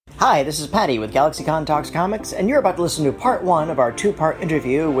Hi, this is Patty with GalaxyCon Talks Comics, and you're about to listen to part one of our two-part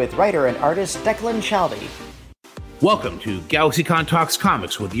interview with writer and artist Declan Shalvey. Welcome to GalaxyCon Talks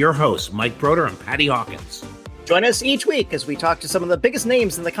Comics with your hosts, Mike Broder and Patty Hawkins. Join us each week as we talk to some of the biggest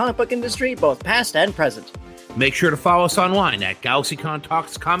names in the comic book industry, both past and present. Make sure to follow us online at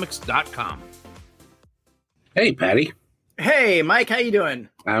GalaxyConTalksComics.com. Hey, Patty. Hey, Mike, how you doing?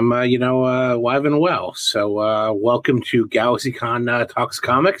 I'm, live and well. So, welcome to GalaxyCon Talks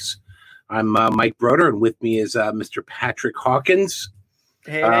Comics. I'm Mike Broder, and with me is Mr. Patrick Hawkins.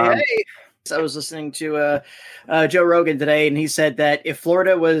 Hey. I was listening to Joe Rogan today, and he said that if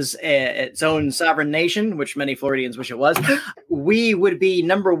Florida was its own sovereign nation, which many Floridians wish it was, we would be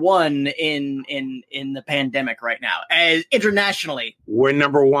number one in the pandemic right now, as internationally. We're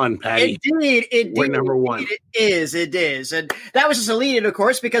number one, Patty. Indeed, we're number one. It is, and that was just a lead-in, of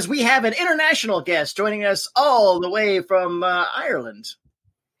course, because we have an international guest joining us all the way from Ireland.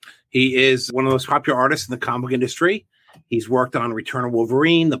 He is one of the most popular artists in the comic industry. He's worked on Return of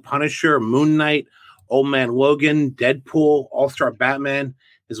Wolverine, The Punisher, Moon Knight, Old Man Logan, Deadpool, All-Star Batman.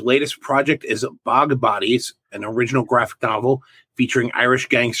 His latest project is Bog Bodies, an original graphic novel featuring Irish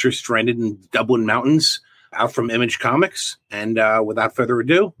gangsters stranded in Dublin mountains, out from Image Comics. And without further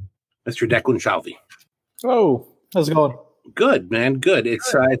ado, Mr. Declan Shalvey. Oh, how's it going? Good, man. Good.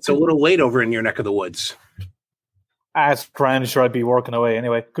 It's a little late over in your neck of the woods. It's grand. Sure, I'd be working away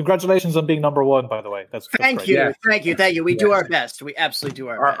anyway. Congratulations on being number one, by the way. That's thank you. Yeah. Thank you. We do our best. We absolutely do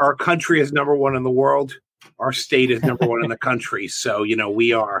our best. Our country is number one in the world. Our state is number one in the country. So,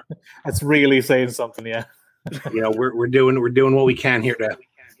 we are. That's really saying something, yeah. We're doing what we can here to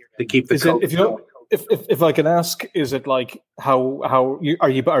keep the if I can ask, is it like how you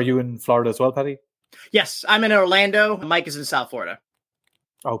are you in Florida as well, Patty? Yes, I'm in Orlando. Mike is in South Florida.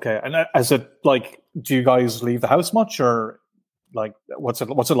 Okay, and is it like, do you guys leave the house much, or like what's it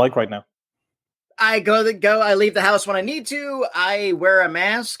like right now? I I leave the house when I need to. I wear a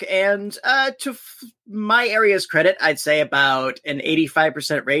mask, and to my area's credit, I'd say about an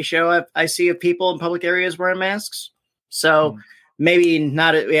 85% ratio I see of people in public areas wearing masks. So maybe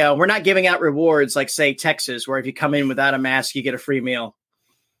not. We're not giving out rewards like, say, Texas, where if you come in without a mask, you get a free meal.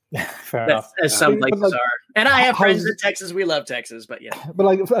 Fair enough. As some places are. And I have friends in Texas. We love Texas, but yeah. But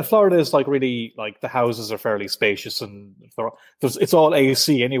like Florida is like really, like the houses are fairly spacious, and it's all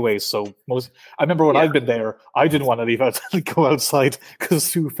AC anyway. So I remember when I've been there, I didn't want to leave out go outside because it's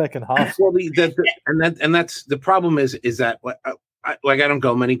too fucking hot. Well, that's the problem is that I don't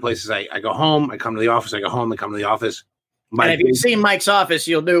go many places. I go home, I come to the office, I go home, I come to the office. And if you've seen Mike's office,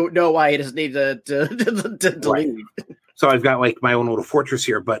 you'll know why he doesn't need to leave. So I've got like my own little fortress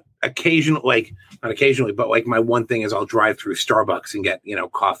here, but not occasionally, but like my one thing is I'll drive through Starbucks and get,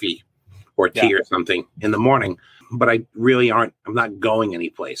 coffee or tea or something in the morning. But I really I'm not going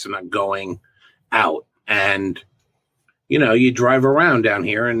anyplace. I'm not going out. And, you drive around down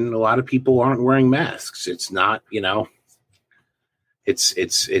here and a lot of people aren't wearing masks. It's not, it's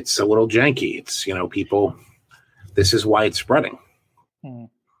a little janky. It's, people, this is why it's spreading.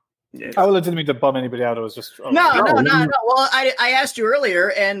 Yeah. I didn't mean to bum anybody out. It was just no. Well, I asked you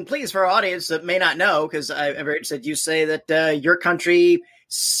earlier, and please, for our audience that may not know, because I've heard said you say that your country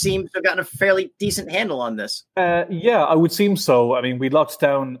seems to have gotten a fairly decent handle on this. Yeah, I would seem so. I mean, we locked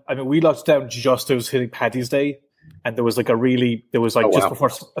down just as it was hitting Paddy's Day, and there was just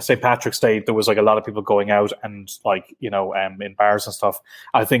before St. Patrick's Day, there was like a lot of people going out and in bars and stuff.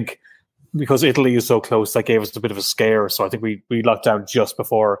 I think because Italy is so close, that gave us a bit of a scare. So I think we locked down just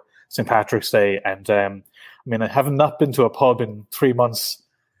before St. Patrick's Day, and I haven't not been to a pub in 3 months.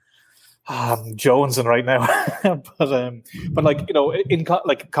 Jonesing right now, but in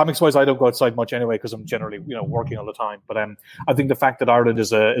comics wise, I don't go outside much anyway because I'm generally working all the time. But I think the fact that Ireland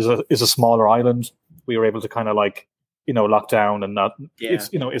is a smaller island, we were able to kind of lock down and not. Yeah.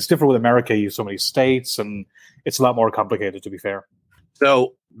 It's different with America. You have so many states, and it's a lot more complicated, to be fair.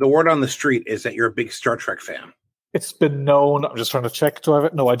 So the word on the street is that you're a big Star Trek fan. It's been known. I'm just trying to check. Do I have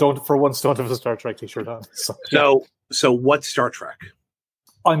it? No, I don't. For once, don't have a Star Trek t-shirt on. So what's Star Trek?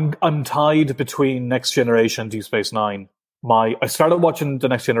 I'm tied between Next Generation and Deep Space Nine. I started watching The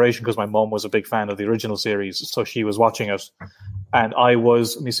Next Generation because my mom was a big fan of the original series, so she was watching it. And I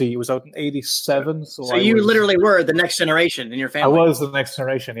was, let me see, it was out in 87. So you literally were the Next Generation in your family. I was the Next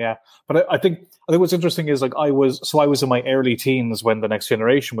Generation, yeah. But I think what's interesting is I was in my early teens when The Next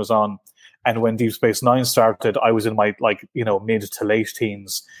Generation was on. And when Deep Space Nine started, I was in my mid to late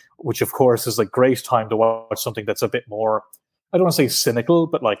teens, which of course is a great time to watch something that's a bit more, I don't want to say cynical,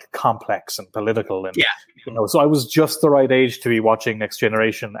 but complex and political. And so I was just the right age to be watching Next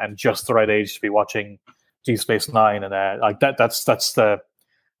Generation and just the right age to be watching Deep Space Nine, and that's the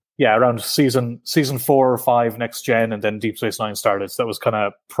around season 4 or 5 next gen, and then Deep Space Nine started. So that was kind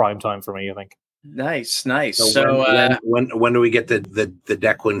of prime time for me, I think. Nice. So when do we get the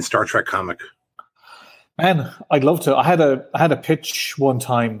Declan Star Trek comic? Man, I'd love to. I had a pitch one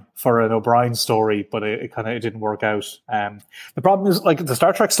time for an O'Brien story, but it didn't work out. The problem is, like, the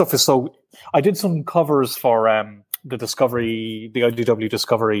Star Trek stuff is so. I did some covers for the IDW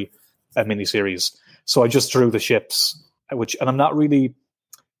Discovery miniseries, so I just drew the ships, and I'm not really.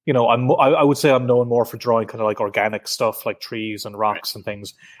 I would say I'm known more for drawing kind of like organic stuff, like trees and rocks and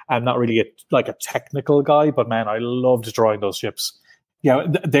things. I'm not really a technical guy, but man, I loved drawing those ships. Yeah,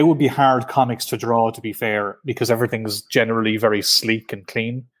 they would be hard comics to draw, to be fair, because everything's generally very sleek and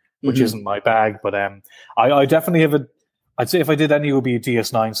clean, which isn't my bag. But I definitely have I'd say if I did any, it would be a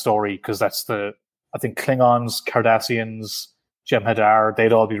DS9 story, because that's I think Klingons, Cardassians, Jem'Hadar,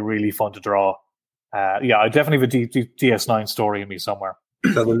 they'd all be really fun to draw. I definitely have a DS9 story in me somewhere.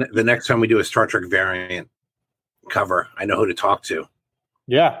 So the next time we do a Star Trek variant cover, I know who to talk to.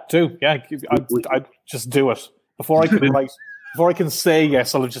 Yeah, too. Yeah, I just do it before I can write. Before I can say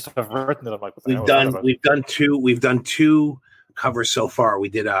yes, I'll just have written it. I'm like, we've done two covers so far. We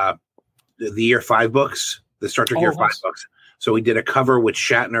did the Year 5 books, the Star Trek Year 5 books. So we did a cover with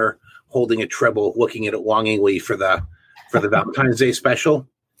Shatner holding a treble, looking at it longingly for the Valentine's Day special.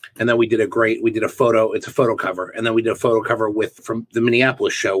 And then we did a photo. It's a photo cover. And then we did a photo cover from the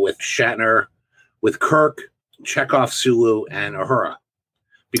Minneapolis show with Shatner, with Kirk, Chekhov, Sulu, and Uhura,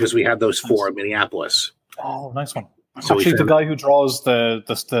 because we had those 4 in Minneapolis. Oh, nice one. So actually, the guy who draws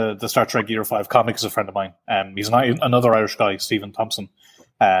the Star Trek Year 5 comic is a friend of mine. He's another Irish guy, Stephen Thompson.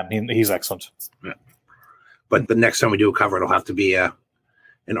 He's excellent. Yeah. But the next time we do a cover, it'll have to be an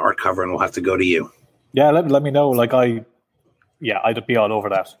art cover, and we'll have to go to you. Yeah, let me know. Like I'd be all over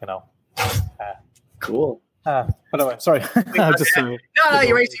that. Cool. Anyway, sorry. No,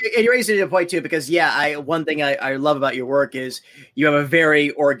 you raised it to a point too, because one thing I love about your work is you have a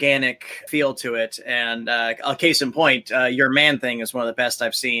very organic feel to it, and a case in point, your Man Thing is one of the best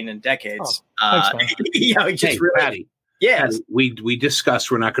I've seen in decades. Thanks, Patty. Yes, Patty, we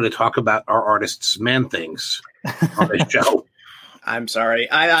discussed we're not going to talk about our artists' man things on this show. I'm sorry.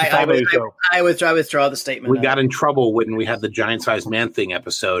 I withdraw the statement. We got in trouble when we had the Giant Size Man Thing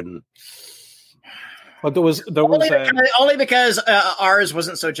episode, and. But there was only because ours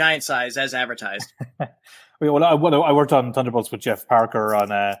wasn't so giant size as advertised. Well, I worked on Thunderbolts with Jeff Parker on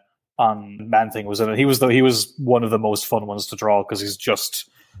Man Thing was in it. He was one of the most fun ones to draw, because he's just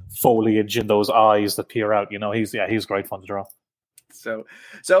foliage in those eyes that peer out. He's great fun to draw. So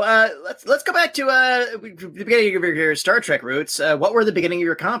let's go back to the beginning of your Star Trek roots. What were the beginning of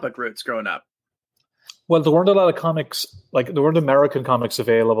your comic book roots growing up? Well, there weren't a lot of comics, like there weren't American comics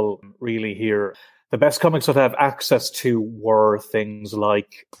available really here. The best comics I'd have access to were things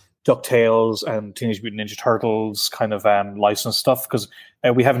like DuckTales and Teenage Mutant Ninja Turtles, kind of licensed stuff, because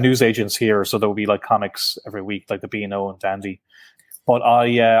we have news agents here, so there will be like comics every week, like the B&O and Dandy. But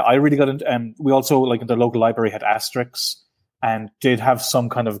I really got into, we also, like in the local library, had Asterix, and did have some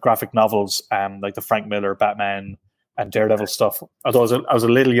kind of graphic novels, like the Frank Miller, Batman, and Daredevil stuff. Although I was a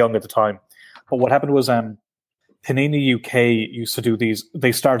little young at the time. But what happened was Panini UK used to do these.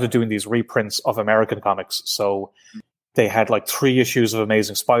 They started doing these reprints of American comics. So they had like 3 issues of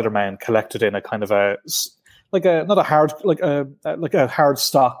Amazing Spider-Man collected in a kind of a hard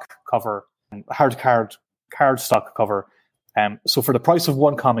stock cover, hard card stock cover. So for the price of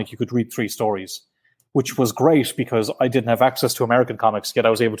one comic, you could read 3 stories, which was great because I didn't have access to American comics, yet I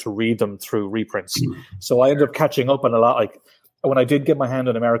was able to read them through reprints. So I ended up catching up on a lot. Like when I did get my hand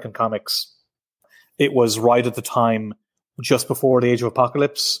on American comics, it was right at the time, just before the Age of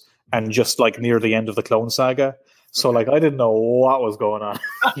Apocalypse and just like near the end of the Clone Saga. So like I didn't know what was going on,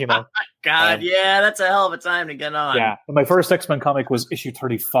 God, that's a hell of a time to get on. Yeah, my first X-Men comic was issue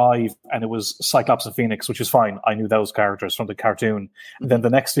 35, and it was Cyclops and Phoenix, which is fine. I knew those characters from the cartoon. And then the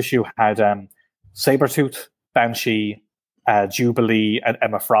next issue had Sabretooth, Banshee, Jubilee, and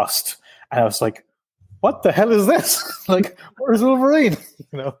Emma Frost. And I was like, what the hell is this? Like, where's Wolverine?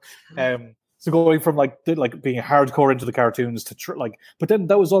 So going from like being hardcore into the cartoons to but then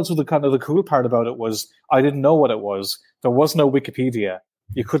that was also the kind of the cool part about it was I didn't know what it was. There was no Wikipedia.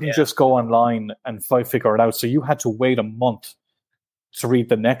 You couldn't just go online and figure it out. So you had to wait a month to read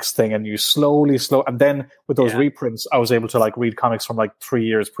the next thing, and you slowly, and then with those reprints, I was able to like read comics from like 3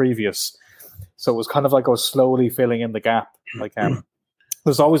 years previous. So it was kind of like I was slowly filling in the gap. Like,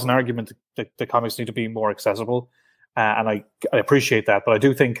 there's always an argument that the comics need to be more accessible, and I appreciate that, but I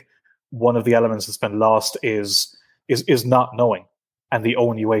do think one of the elements that's been lost is not knowing, and the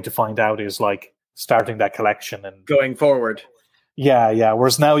only way to find out is like starting that collection and going forward. Yeah.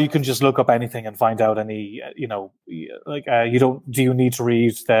 Whereas now you can just look up anything and find out any, you don't. Do you need to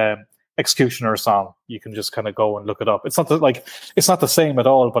read the Executioner song? You can just kind of go and look it up. It's not it's not the same at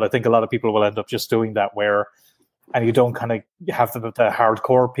all. But I think a lot of people will end up just doing that, and you don't kind of have the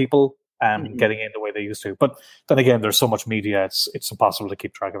hardcore people getting in the way they used to. But then again, there's so much media; it's impossible to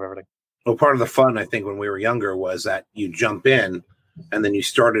keep track of everything. Well, part of the fun, I think, when we were younger was that you jump in and then you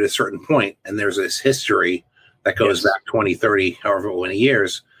start at a certain point, and there's this history that goes back 20, 30, however many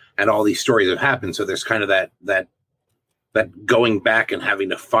years, and all these stories have happened. So there's kind of that going back and having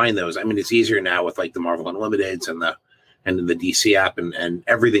to find those. I mean, it's easier now with like the Marvel Unlimiteds and the DC app, and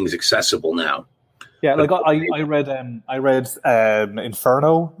everything's accessible now. Yeah, like I read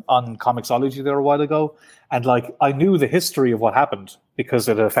Inferno on Comixology there a while ago, and like I knew the history of what happened because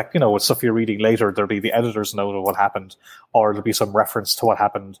it affect with stuff you're reading later. There'll be the editor's note of what happened, or there'll be some reference to what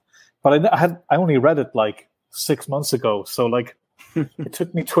happened. But I only read it like 6 months ago, so like it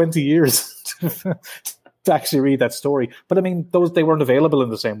took me 20 years to actually read that story. But I mean, they weren't available in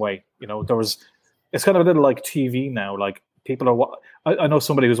the same way. It's kind of a little like TV now. Like people are. I know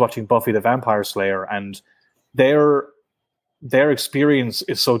somebody who's watching Buffy the Vampire Slayer, and their experience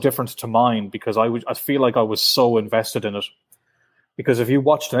is so different to mine because I feel like I was so invested in it. Because if you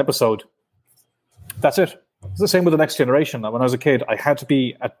watched an episode, that's it. It's the same with the Next Generation. When I was a kid, I had to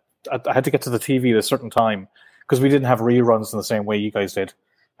get to the TV at a certain time because we didn't have reruns in the same way you guys did.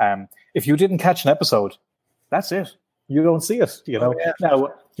 If you didn't catch an episode, that's it. You don't see it. Oh, yeah. Now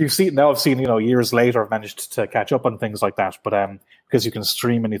you see. Now I've seen. Years later, I've managed to catch up on things like that. But because you can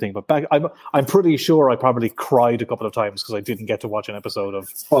stream anything. But back, I'm pretty sure I probably cried a couple of times because I didn't get to watch an episode of.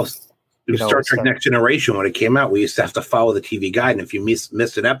 Well, Star Trek Next Generation, when it came out, we used to have to follow the TV guide, and if you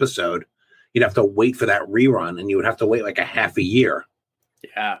missed an episode, you'd have to wait for that rerun, and you would have to wait like a half a year.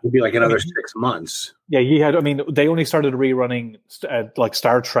 Yeah, it'd be like another 6 months. Yeah, they only started rerunning like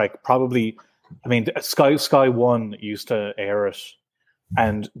Star Trek probably. I mean, Sky One used to air it,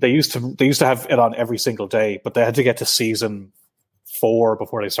 and they used to have it on every single day, but they had to get to season 4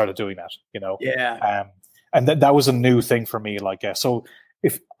 before they started doing that. Yeah, and that was a new thing for me. Like, so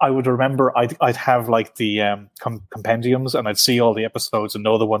if I would remember, I'd have like the compendiums, and I'd see all the episodes and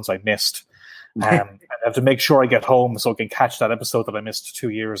know the ones I missed. I'd have to make sure I get home so I can catch that episode that I missed 2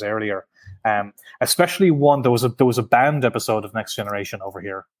 years earlier. Especially one there was a banned episode of Next Generation over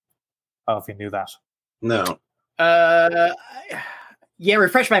here. I don't know if you knew that. No. Yeah,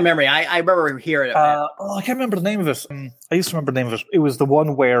 refresh my memory. I remember hearing it. I can't remember the name of it. I used to remember the name of it. It was the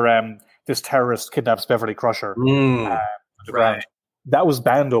one where this terrorist kidnaps Beverly Crusher. Right. That was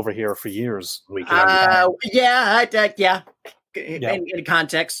banned over here for years. Yeah. In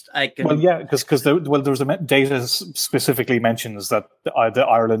context, I can. Well, yeah, because there was a data specifically mentions that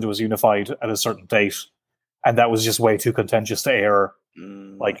Ireland was unified at a certain date, and that was just way too contentious to air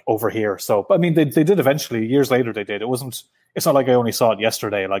like over here. So, I mean, they did eventually. Years later, they did. It's not like I only saw it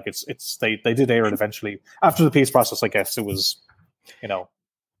yesterday. Like they did air it eventually after the peace process. I guess it was,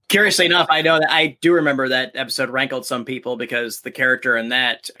 Curiously enough, I know that I do remember that episode rankled some people because the character in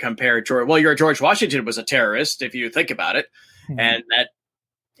that compared George Washington was a terrorist, if you think about it. Mm-hmm. And that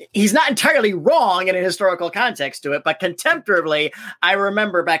he's not entirely wrong in a historical context to it, but contemporarily, I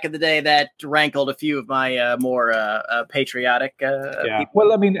remember back in the day that rankled a few of my more patriotic people.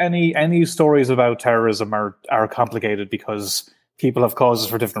 Well, I mean, any stories about terrorism are complicated because people have causes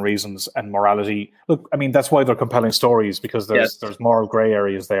for different reasons, and morality. Look, I mean, that's why they're compelling stories because there's moral gray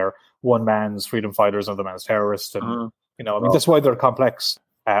areas there. One man's freedom fighters, another man's terrorists, and that's why they're complex.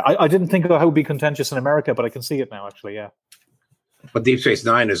 I didn't think of how it would be contentious in America, but I can see it now. Actually, yeah. But Deep Space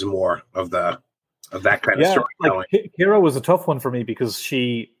Nine is more of that kind of storytelling. Like, Kira was a tough one for me because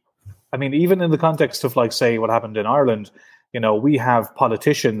even in the context of like, say, what happened in Ireland, we have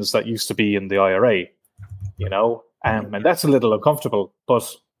politicians that used to be in the IRA, and that's a little uncomfortable.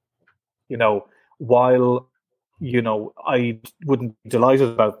 But, while, I wouldn't be delighted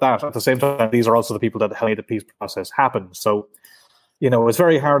about that, at the same time, these are also the people that made the peace process happen. So, it's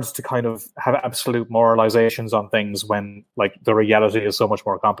very hard to kind of have absolute moralizations on things when, like, the reality is so much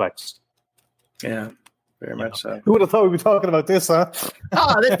more complex. Yeah, very much so. Who would have thought we'd be talking about this, huh?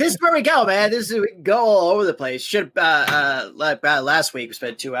 This is where we go, man. We can go all over the place. Last week we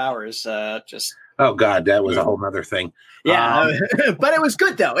spent 2 hours just. Oh God, that was a whole other thing. Yeah, but it was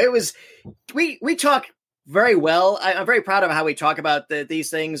good though. It was we talk very well. I'm very proud of how we talk about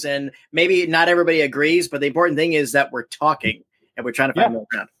these things, and maybe not everybody agrees, but the important thing is that we're talking. And we're trying to find more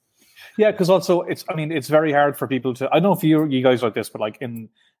ground. Yeah, because also it's very hard for people to. I don't know if you guys like this, but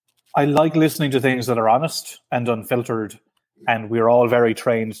I like listening to things that are honest and unfiltered, and we're all very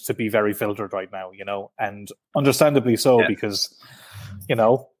trained to be very filtered right now, and understandably so, because, you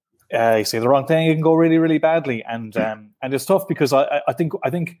say the wrong thing, it can go really, really badly. And it's tough because I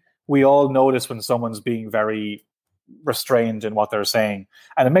think we all notice when someone's being very restrained in what they're saying,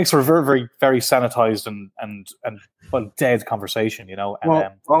 and it makes for a very, very, very sanitized and dead conversation,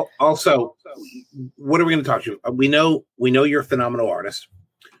 And, also, what are we going to talk to? We know you're a phenomenal artist.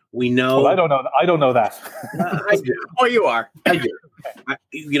 We know. Well, I don't know that. I do. Oh, you are. I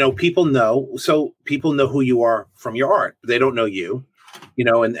do. People know. So people know who you are from your art. They don't know you.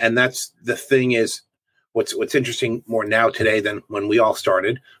 And that's the thing is, what's interesting more now today than when we all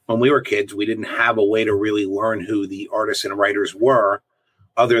started. When we were kids, we didn't have a way to really learn who the artists and writers were,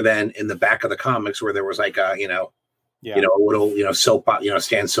 other than in the back of the comics where there was like a little soapbox,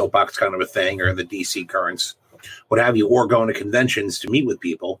 Stan soapbox kind of a thing, or the DC Currents, what have you, or going to conventions to meet with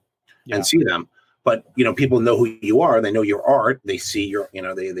people and see them. But people know who you are. They know your art. They see your,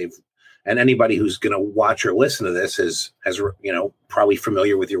 they've. And anybody who's going to watch or listen to this has probably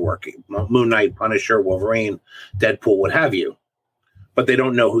familiar with your work. Moon Knight, Punisher, Wolverine, Deadpool, what have you. But they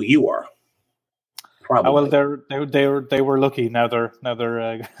don't know who you are. Probably. Well, they were lucky. Now they're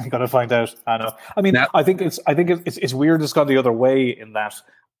going to find out. I know. I mean, I think it's weird. It's gone the other way in that,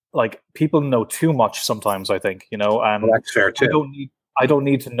 like, people know too much sometimes. I think well, that's fair too. I don't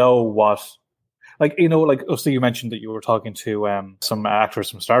need to know what. So you mentioned that you were talking to some actors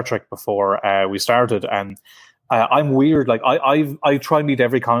from Star Trek before we started, and I'm weird. Like I try and meet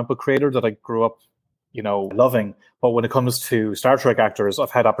every comic book creator that I grew up, loving. But when it comes to Star Trek actors, I've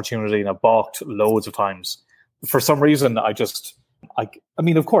had opportunity and I've balked loads of times. For some reason, I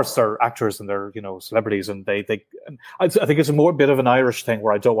mean, of course, they're actors and they're celebrities, and I think it's a more bit of an Irish thing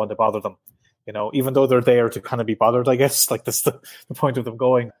where I don't want to bother them, even though they're there to kind of be bothered. I guess like that's the point of them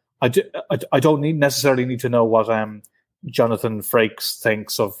going. I don't necessarily need to know what Jonathan Frakes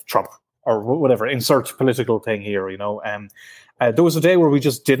thinks of Trump or whatever. Insert political thing here, there was a day where we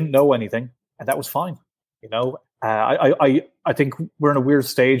just didn't know anything, and that was fine. I think we're in a weird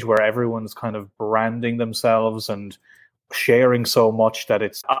stage where everyone's kind of branding themselves and sharing so much that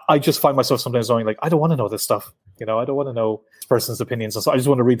I just find myself sometimes going like, I don't want to know this stuff. I don't want to know this person's opinions, and so I just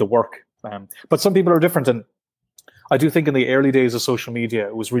want to read the work. But some people are different, and I do think in the early days of social media,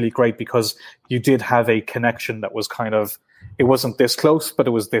 it was really great because you did have a connection that was kind of, it wasn't this close, but it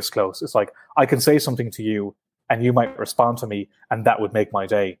was this close. It's like, I can say something to you and you might respond to me, and that would make my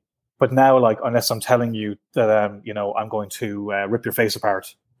day. But now, like, unless I'm telling you that, I'm going to rip your face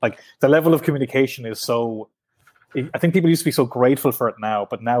apart, like the level of communication is so, I think people used to be so grateful for it now,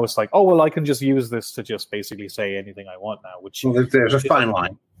 but now it's like, oh, well, I can just use this to just basically say anything I want now, which there's a fine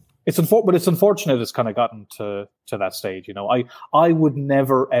line. But it's unfortunate it's kind of gotten to that stage. I would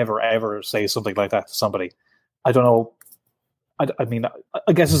never, ever, ever say something like that to somebody. I don't know. I mean,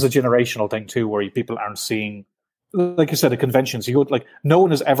 I guess it's a generational thing too, where people aren't seeing, like you said, at conventions. You go, like, no one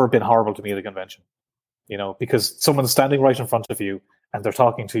has ever been horrible to me at a convention, because someone's standing right in front of you and they're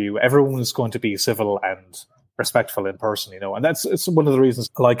talking to you. Everyone's going to be civil and respectful in person, and it's one of the reasons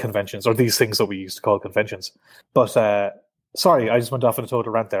I like conventions, or these things that we used to call conventions. But sorry, I just went off on a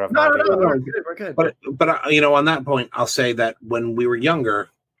total rant there. No, we're good. But on that point, I'll say that when we were younger,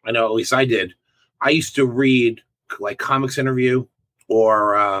 I know at least I did, I used to read like Comics Interview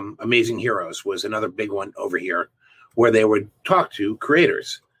or Amazing Heroes was another big one over here, where they would talk to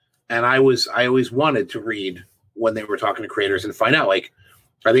creators. And I always wanted to read when they were talking to creators and find out, like,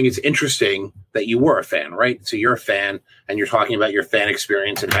 I think it's interesting that you were a fan, right? So you're a fan and you're talking about your fan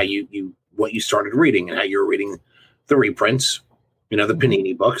experience and how what you started reading and how you were reading the reprints, the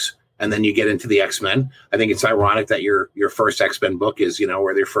Panini books, and then you get into the X-Men. I think it's ironic that your first X-Men book is,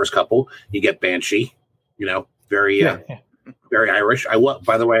 or their first couple, you get Banshee, very Irish.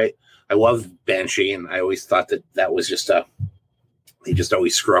 By the way, I love Banshee, and I always thought that was just they just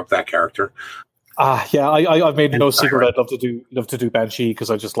always screw up that character. I've made no secret. I'd love to do Banshee because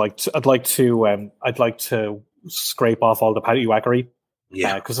I'd like to scrape off all the Patty Wackery.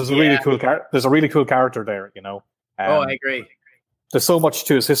 Yeah, because there's a really cool character there, I agree. There's so much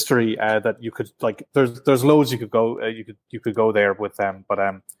to his history that you could there's loads you could go you could go there with them,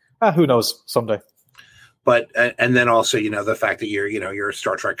 but who knows, someday. But and then also the fact that you're a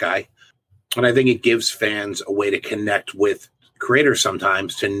Star Trek guy, and I think it gives fans a way to connect with creators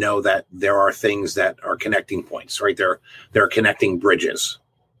sometimes, to know that there are things that are connecting points, right? There are connecting bridges,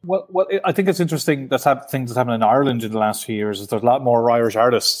 Well, I think it's interesting things that's happened in Ireland in the last few years. Is there's a lot more Irish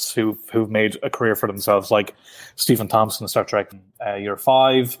artists who've made a career for themselves, like Stephen Thompson in Star Trek Year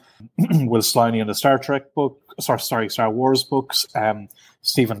 5, Will Sliney in the Star Wars books,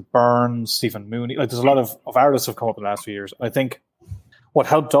 Stephen Byrne, Stephen Mooney. Like, there's a lot of artists who've come up in the last few years. And I think what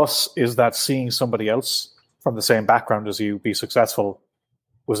helped us is that seeing somebody else from the same background as you be successful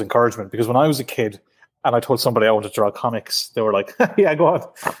was encouragement. Because when I was a kid, and I told somebody I wanted to draw comics, they were like, yeah, go on.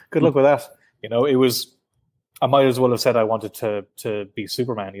 Good luck with that. I might as well have said I wanted to be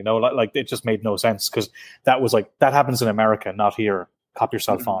Superman, like it just made no sense because that was like, that happens in America, not here. Cop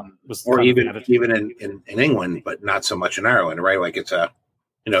yourself on. Or even in England, but not so much in Ireland, right? Like it's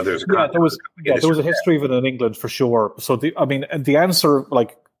there's there was a history of it in England for sure. So the answer,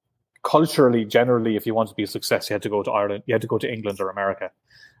 like culturally, generally, if you want to be a success, you had to go to Ireland, you had to go to England or America.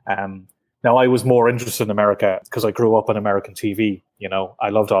 Now, I was more interested in America because I grew up on American TV. I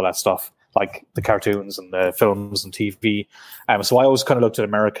loved all that stuff, like the cartoons and the films and TV. So I always kind of looked at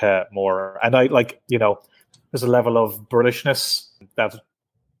America more. And I there's a level of Britishness that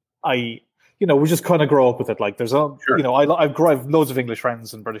we just kind of grow up with it. Like there's I have loads of English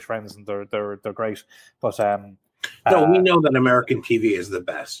friends and British friends, and they're great. But no, we know that American TV is the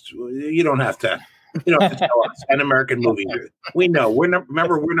best. You don't have to tell us an American movie. We know. We're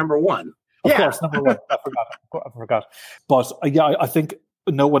number one. Of course, number one. I forgot. But I think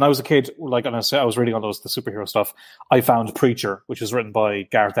when I was a kid, like, and I was reading all the superhero stuff, I found Preacher, which is written by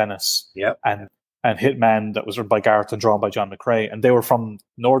Garth Ennis. Yep. And Hitman, that was written by Garth and drawn by John McCrae, and they were from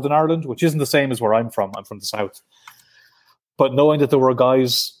Northern Ireland, which isn't the same as where I'm from. I'm from the South. But knowing that there were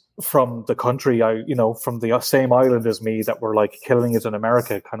guys from the country, from the same island as me, that were like killing it in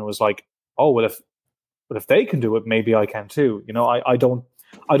America, kind of was like, oh, well, if they can do it, maybe I can too.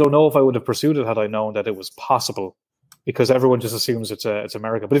 I don't know if I would have pursued it had I known that it was possible, because everyone just assumes it's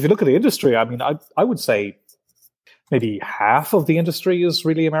America. But if you look at the industry, I mean, I would say maybe half of the industry is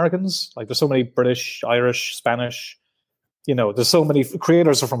really Americans. Like there's so many British, Irish, Spanish, there's so many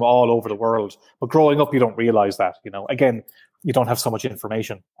creators are from all over the world. But growing up, you don't realize that, again, you don't have so much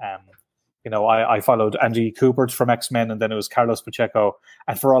information. I followed Andy Kubert from X-Men, and then it was Carlos Pacheco.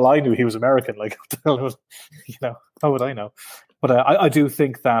 And for all I knew, he was American. Like, how would I know? But I do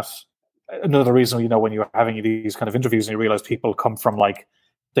think that another reason, when you're having these kind of interviews and you realize people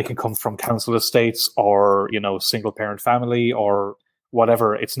they can come from council estates or, single parent family or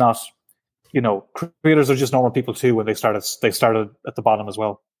whatever. It's not, creators are just normal people too. When they started at the bottom as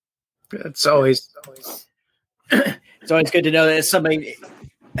well. It's always good to know that it's something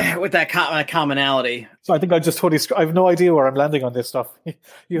with that commonality. So I think I have no idea where I'm landing on this stuff.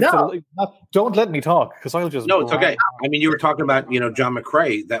 Don't let me talk, because I'll just... No, it's okay. I mean, you were talking about, John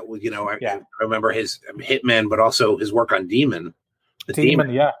McCrae. That was, I remember his Hitman, but also his work on Demon. Demon,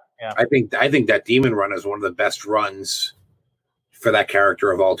 yeah. I think that Demon run is one of the best runs for that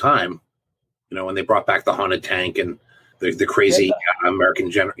character of all time. When they brought back the haunted tank and the crazy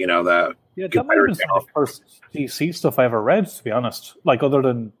American general, that might have been some of the first DC stuff I ever read, to be honest. Like, other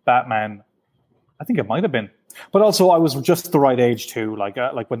than Batman, I think it might have been. But also, I was just the right age too. Like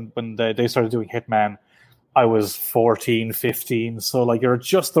when they started doing Hitman, I was 14, 15. So like, you're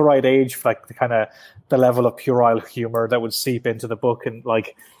just the right age for like the level of puerile humor that would seep into the book, and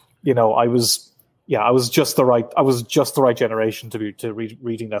like, I was just the right generation to be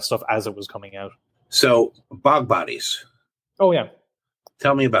reading that stuff as it was coming out. So, Bog Bodies. Oh yeah,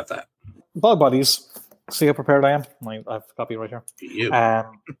 tell me about that. Bog Bodies. See how prepared I am? I have a copy right here.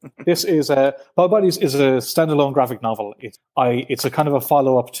 This is Bog Bodies is a standalone graphic novel. It's a kind of a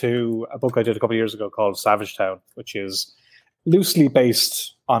follow-up to a book I did a couple of years ago called Savage Town, which is loosely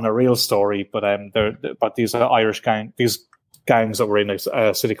based on a real story, but these Irish gangs that were in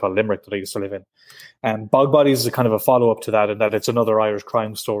a city called Limerick that I used to live in. And Bog Bodies is a kind of a follow-up to that, in that it's another Irish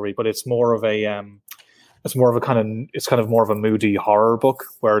crime story, but it's more of a moody horror book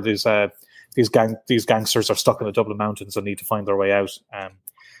where these gangsters are stuck in the Dublin Mountains and need to find their way out.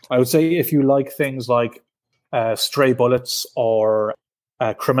 I would say if you like things like Stray Bullets or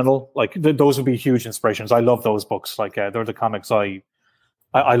Criminal, like those would be huge inspirations. I love those books. Like they're the comics I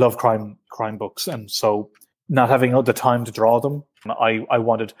love crime books, and so not having the time to draw them, I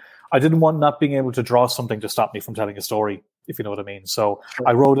didn't want not being able to draw something to stop me from telling a story, if you know what I mean. So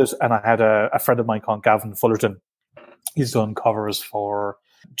I wrote it, and I had a friend of mine called Gavin Fullerton. He's done covers for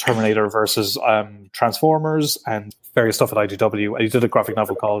Terminator versus Transformers and various stuff at IDW. And he did a graphic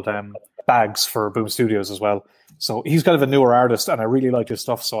novel called Bags for Boom Studios as well. So he's kind of a newer artist, and I really like his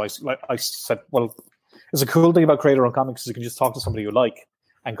stuff. So I said, well, it's a cool thing about creator-owned comics is you can just talk to somebody you like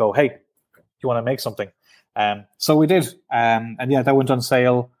and go, hey, do you want to make something? So we did. And yeah, that went on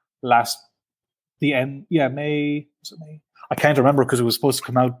sale May. Was it May? I can't remember because it was supposed to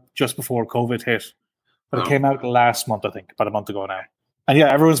come out just before COVID hit. But it came out last month, I think, about a month ago now. And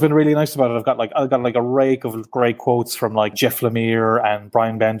yeah, everyone's been really nice about it. I've got like a rake of great quotes from like Jeff Lemire and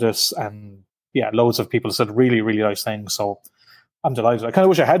Brian Bendis, and yeah, loads of people said really, really nice things. So I'm delighted. I kind of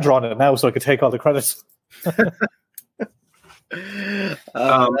wish I had drawn it now so I could take all the credit.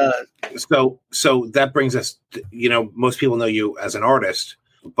 So that brings us to, most people know you as an artist,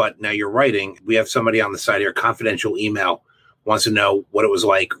 but now you're writing. We have somebody on the side here, confidential email, wants to know what it was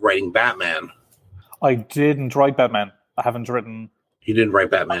like writing Batman. I didn't write Batman. I haven't written. You didn't write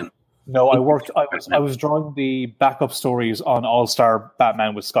Batman? No, I was drawing the backup stories on All-Star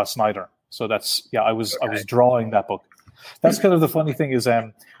Batman with Scott Snyder. So I was drawing that book. That's kind of the funny thing is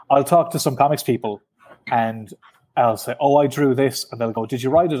I'll talk to some comics people and I'll say, oh, I drew this. And they'll go, did you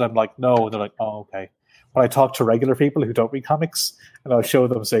write it? I'm like, no. And they're like, oh, okay. But I talk to regular people who don't read comics and I'll show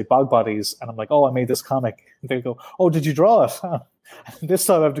them, say, Bog Bodies. And I'm like, oh, I made this comic. And they go, oh, did you draw it? This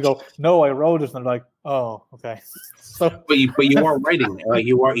time I have to go, no, I wrote it. And they're like, oh, okay. So, but you are writing.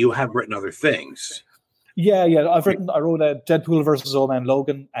 You have written other things. Yeah. I wrote Deadpool versus Old Man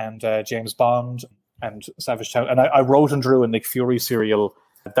Logan and James Bond and Savage Town. And I wrote and drew a Nick Fury serial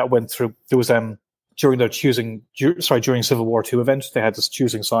that went through. There was during Civil War II event, they had this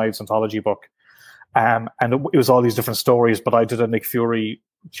Choosing Sides anthology book. And it was all these different stories, but I did a Nick Fury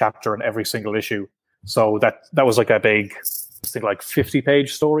chapter in every single issue. So that was like a big, I think like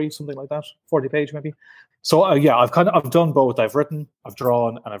 50-page story, something like that, 40-page maybe. So I've done both. I've written, I've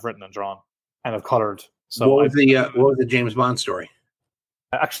drawn, and I've written and drawn, and I've colored. So what was the James Bond story?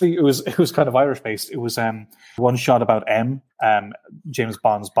 Actually, it was kind of Irish based. It was one shot about M, James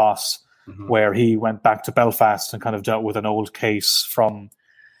Bond's boss, where he went back to Belfast and kind of dealt with an old case from.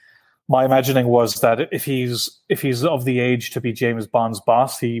 My imagining was that if he's of the age to be James Bond's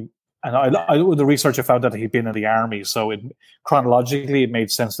boss, the researcher found out that he'd been in the army, so chronologically it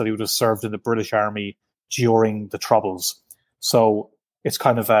made sense that he would have served in the British Army during the Troubles. So it's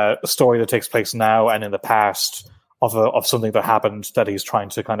kind of a story that takes place now and in the past of something that happened that he's trying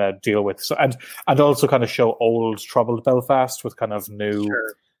to kind of deal with. So and also kind of show old troubled Belfast with kind of new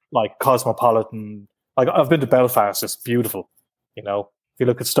like cosmopolitan. Like I've been to Belfast, it's beautiful, If you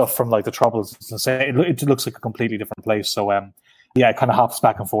look at stuff from like the Troubles, it's insane. It looks like a completely different place. So it kind of hops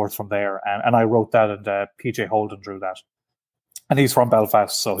back and forth from there. And I wrote that, and PJ Holden drew that. And he's from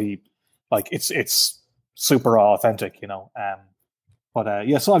Belfast, so it's super authentic,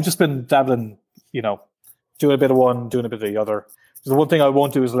 So I've just been dabbling, doing a bit of one, doing a bit of the other. The one thing I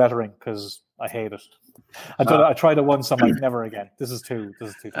won't do is lettering because I hate it. I tried it once. I'm like, never again. This is too.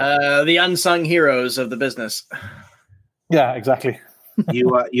 The unsung heroes of the business. Yeah, exactly.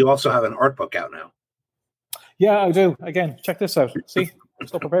 You also have an art book out now. Yeah, I do. Again, check this out. See, I'm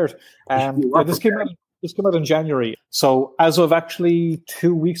so prepared. This came out in January. So as of actually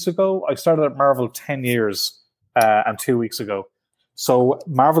 2 weeks ago, I started at Marvel 10 years and 2 weeks ago. So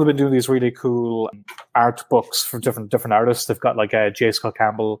Marvel have been doing these really cool art books for different artists. They've got like J. Scott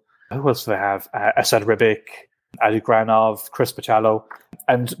Campbell. Who else do they have? Asad Ribic, Adi Granov, Chris Pachallo,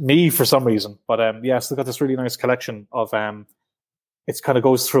 and me for some reason. But so they've got this really nice collection of it kind of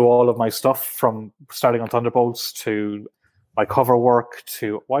goes through all of my stuff from starting on Thunderbolts to my cover work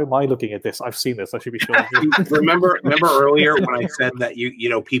to why am I looking at this? I've seen this. I should be showing you. Remember earlier when I said that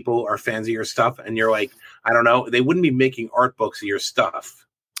people are fans of your stuff and you're like, I don't know, they wouldn't be making art books of your stuff.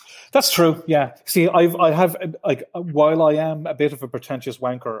 That's true. Yeah. See, I have while I am a bit of a pretentious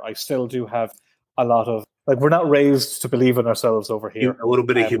wanker, I still do have a lot of we're not raised to believe in ourselves over here. A little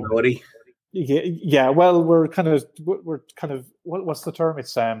bit of humility. Yeah. Well, we're kind of what's the term?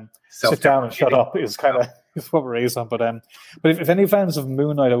 It's sit down and shut up is kind of is what we're raised on. But if any fans of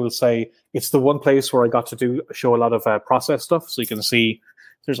Moon Knight, I will say it's the one place where I got to show a lot of process stuff, so you can see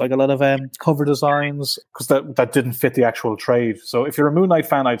there's like a lot of cover designs because that didn't fit the actual trade. So if you're a Moon Knight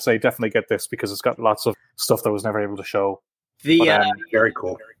fan, I'd say definitely get this because it's got lots of stuff that I was never able to show. Very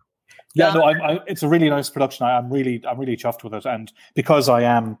cool. Yeah, no, it's a really nice production. I'm really chuffed with it, and because I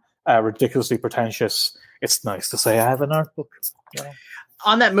am ridiculously pretentious, it's nice to say I have an art book. Yeah.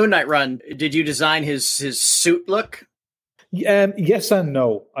 On that Moon Knight run, did you design his suit look? Yes and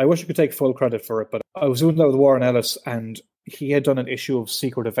no. I wish I could take full credit for it, but I was doing that with Warren Ellis, and he had done an issue of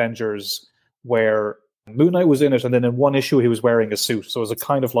Secret Avengers where Moon Knight was in it, and then in one issue he was wearing a suit, so it was a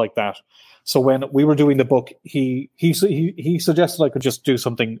kind of like that. So when we were doing the book, he suggested I could just do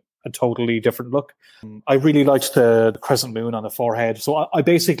something a totally different look. I really liked the crescent moon on the forehead, so I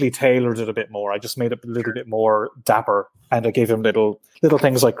basically tailored it a bit more. I just made it a little bit more dapper, and I gave him little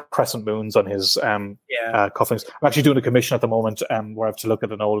things like crescent moons on his cufflinks. I'm actually doing a commission at the moment where I have to look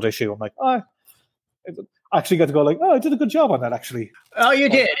at an old issue. I'm like, I actually got to go like, I did a good job on that, actually. Oh, you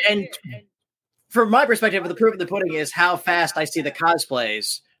did. And from my perspective, the proof of the pudding is how fast I see the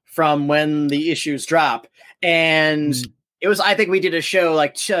cosplays from when the issues drop. And it was, I think we did a show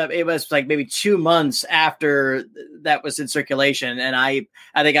it was like maybe 2 months after that was in circulation. And I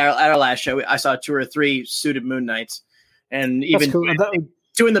think at our last show, I saw 2 or 3 suited Moon Knights, and even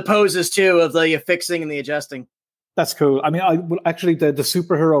doing the poses too of the affixing and the adjusting. That's cool. I mean, actually the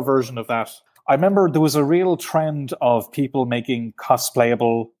superhero version of that, I remember there was a real trend of people making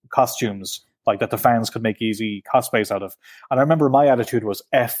cosplayable costumes, like that the fans could make easy cosplays out of. And I remember my attitude was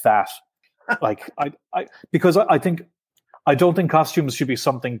F that. Like because I don't think costumes should be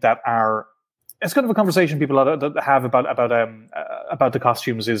something that are. It's kind of a conversation people have about the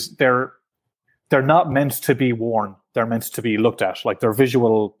costumes. Is they're not meant to be worn. They're meant to be looked at. Like they're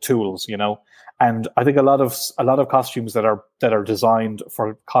visual tools, you know. And I think a lot of costumes that are designed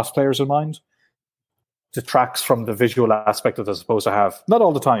for cosplayers in mind detracts from the visual aspect that they're supposed to have. Not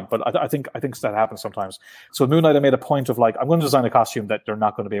all the time, but I think that happens sometimes. So Moon Knight, I made a point of like, I'm going to design a costume that they're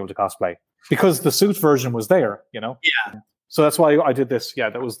not going to be able to cosplay, because the suit version was there, you know? Yeah. So that's why I did this. Yeah,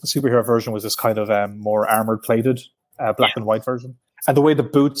 that was the superhero version, was this kind of more armored plated black and white version. And the way the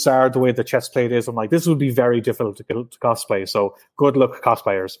boots are, the way the chest plate is, I'm like, this would be very difficult to cosplay. So good luck,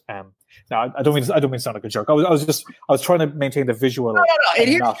 cosplayers. Now, I don't mean to sound like a jerk. I was trying to maintain the visual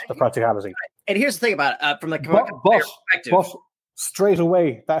and not the practicality. And here's the thing about it, from the perspective. But straight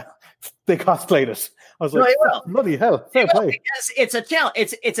away, that they cosplayed it. I was like, bloody hell, fair play. Because it's a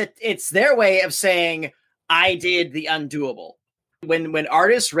challenge. It's their way of saying, I did the undoable. When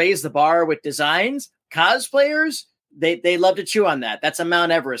artists raise the bar with designs, cosplayers, they love to chew on that. That's a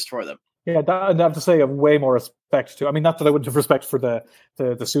Mount Everest for them. Yeah, I have to say, I have way more respect to. I mean, not that I wouldn't have respect for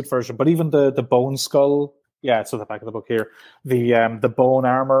the suit version, but even the bone skull. Yeah, it's at the back of the book here. The bone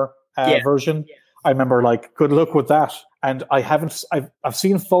armor version. Yeah. I remember, like, good luck with that. And I've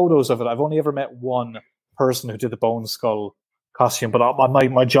seen photos of it. I've only ever met one person who did the bone skull costume, but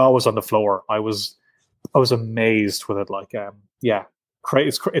my jaw was on the floor. I was amazed with it. Like,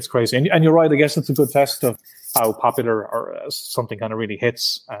 it's crazy. And you're right. I guess it's a good test of how popular or something kind of really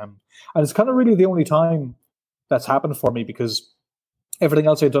hits. And it's kind of really the only time that's happened for me, because everything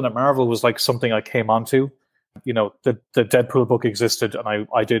else I'd done at Marvel was like something I came onto. You know, the Deadpool book existed, and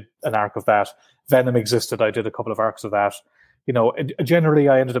I did an arc of that. Venom existed, I did a couple of arcs of that. You know, generally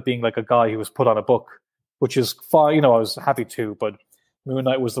I ended up being like a guy who was put on a book, which is fine. You know, I was happy to, but Moon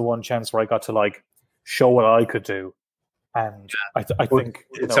Knight was the one chance where I got to like show what I could do. And I think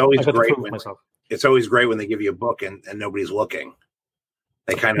it's always great it's always great when they give you a book and nobody's looking.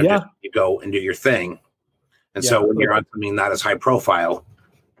 They kind of just, you go and do your thing. And so when you're on something not as high profile.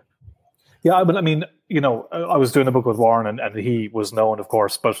 Yeah, but I mean, you know, I was doing a book with Warren, and he was known, of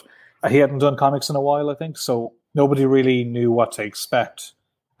course, but he hadn't done comics in a while, I think. So nobody really knew what to expect.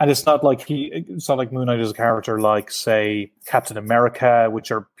 And it's not like Moon Knight is a character like, say, Captain America,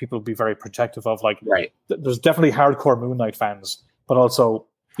 which are people would be very protective of. Like, right. There's definitely hardcore Moon Knight fans, but also,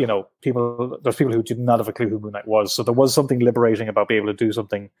 you know, there's people who did not have a clue who Moon Knight was. So there was something liberating about being able to do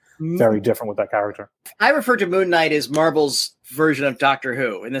something very different with that character. I refer to Moon Knight as Marvel's version of Doctor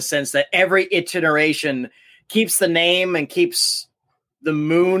Who, in the sense that every iteration keeps the name and keeps the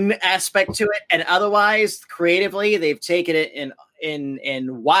moon aspect to it, and otherwise, creatively, they've taken it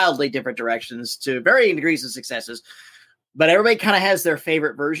in wildly different directions to varying degrees of successes. But everybody kind of has their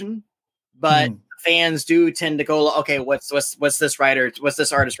favorite version. But fans do tend to go, okay, what's this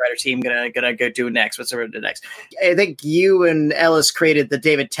artist writer team gonna go do next? What's the next? I think you and Ellis created the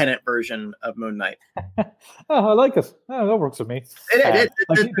David Tennant version of Moon Knight. I like it. Oh, that works with me.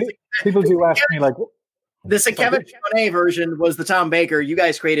 People do ask me like, this Kevin Monet version was the Tom Baker. You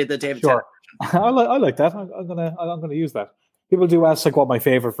guys created the David Tennant version. I like that. I'm gonna use that. People do ask like what my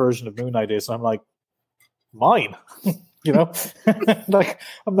favorite version of Moon Knight is, and I'm like, mine. You know, like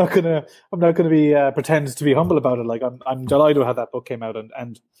I'm not gonna be pretend to be humble about it. Like I'm delighted how that book came out,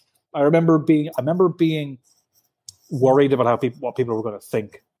 and I remember being worried about what people were going to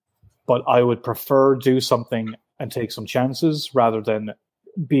think, but I would prefer do something and take some chances rather than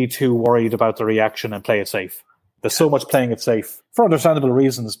be too worried about the reaction and play it safe. There's so much playing it safe for understandable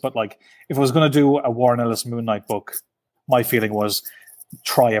reasons, but like if I was going to do a Warren Ellis Moon Knight book, my feeling was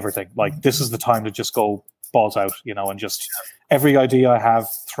try everything. Like this is the time to just go balls out, you know, and just every idea I have,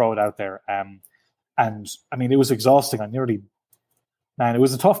 throw it out there. And I mean, it was exhausting. I nearly Man, it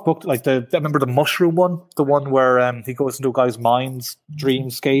was a tough book. Like I remember the mushroom one, the one where he goes into a guy's mind's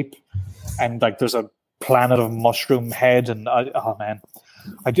dreamscape, and like there's a planet of mushroom head, and oh man,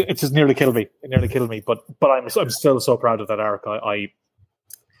 it just nearly killed me. It nearly killed me. But I'm still so proud of that arc.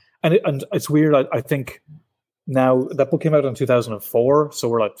 And it's weird. I think now that book came out in 2004, so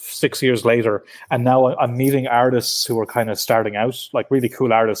we're like 6 years later, and now I'm meeting artists who are kind of starting out, like really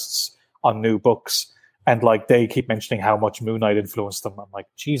cool artists on new books. And like they keep mentioning how much Moon Knight influenced them. I'm like,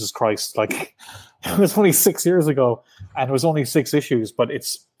 Jesus Christ! Like it was only 6 years ago, and it was only 6 issues. But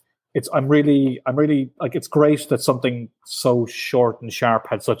I'm really like it's great that something so short and sharp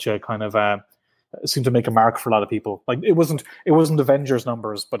had such a kind of seemed to make a mark for a lot of people. Like it wasn't Avengers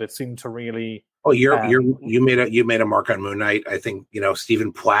numbers, but it seemed to really. Oh, you made a mark on Moon Knight. I think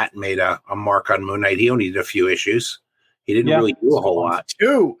Stephen Platt made a mark on Moon Knight. He only did a few issues. He didn't really do a whole lot.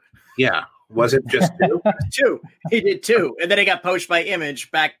 Two. Yeah. Was it just two? Two. He did two. And then he got poached by Image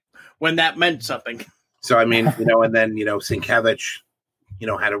back when that meant something. So, I mean, and then, Sienkiewicz,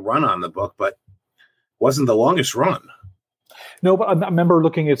 had a run on the book, but wasn't the longest run. No, but I remember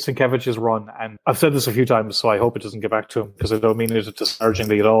looking at Sienkiewicz's run, and I've said this a few times, so I hope it doesn't get back to him, because I don't mean it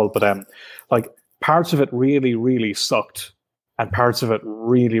disparagingly at all, but like parts of it really, really sucked, and parts of it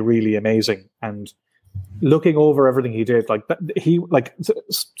really, really amazing. And looking over everything he did,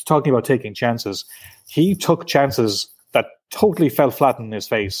 talking about taking chances, he took chances that totally fell flat in his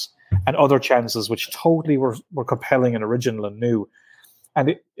face, and other chances which totally were compelling and original and new.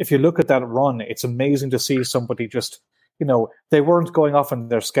 And if you look at that run, it's amazing to see somebody just, they weren't going off in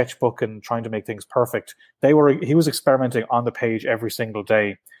their sketchbook and trying to make things perfect. He was experimenting on the page every single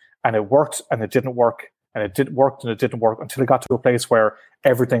day, and it worked and it didn't work, and it didn't work and it didn't work, until it got to a place where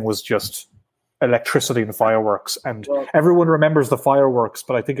everything was just electricity and fireworks. And everyone remembers the fireworks,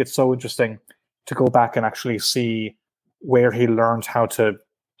 but I think it's so interesting to go back and actually see where he learned how to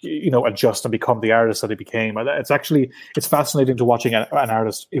adjust and become the artist that he became. It's fascinating to watching an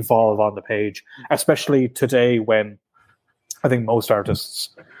artist evolve on the page, especially today when I think most artists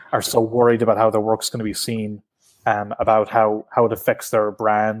are so worried about how their work's going to be seen, about how it affects their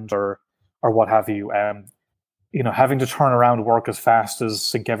brand or what have you. Having to turn around work as fast as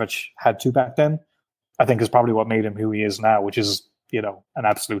Sienkiewicz had to back then, I think is probably what made him who he is now, which is, an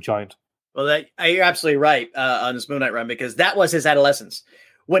absolute giant. Well, you're absolutely right on his Moon Knight run, because that was his adolescence.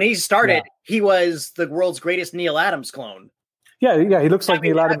 When he started, he was the world's greatest Neil Adams clone. Yeah, he looks like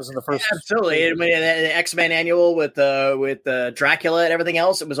Neil Adams in the first. Absolutely, the X-Men annual with Dracula and everything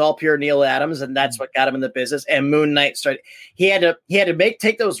else, it was all pure Neil Adams, and that's what got him in the business. And Moon Knight started. He had to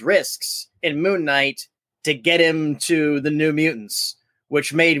take those risks in Moon Knight to get him to the New Mutants,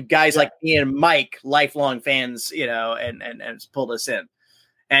 which made guys like me and Mike lifelong fans, and pulled us in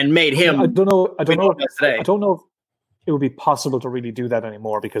and made him. I don't know if it would be possible to really do that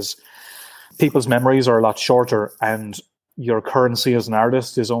anymore, because people's memories are a lot shorter, and your currency as an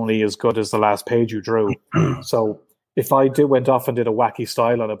artist is only as good as the last page you drew. So if I went off and did a wacky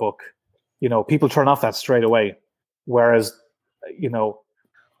style on a book, people turn off that straight away. Whereas,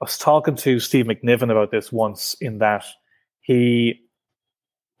 I was talking to Steve McNiven about this once, in that he,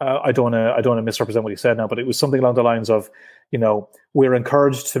 I don't want to misrepresent what he said now, but it was something along the lines of, we're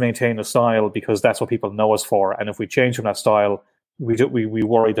encouraged to maintain a style because that's what people know us for, and if we change from that style, we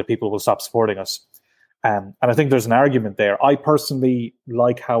worry that people will stop supporting us. And I think there's an argument there. I personally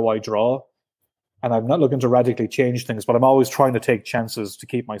like how I draw, and I'm not looking to radically change things, but I'm always trying to take chances to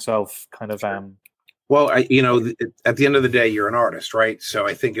keep myself kind of. Well, at the end of the day, you're an artist, right? So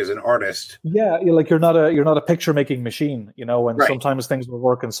I think as an artist, you're not a picture making machine, and right. Sometimes things will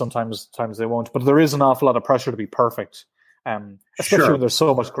work and sometimes they won't. But there is an awful lot of pressure to be perfect, especially when there's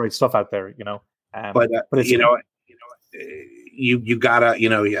so much great stuff out there, But it's, you gotta,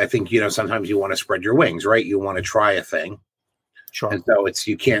 I think, sometimes you want to spread your wings, right? You want to try a thing. Sure. And so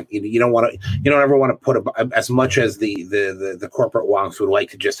you don't ever want to put as much as the corporate wonks would like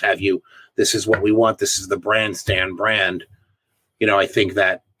to just have you. This is what we want. This is the brand. I think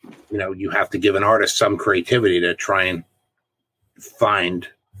that, you have to give an artist some creativity to try and find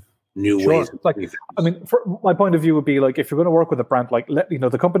new ways. From my point of view would be like, if you're going to work with a brand, like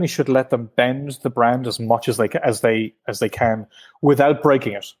the company should let them bend the brand as much as they can without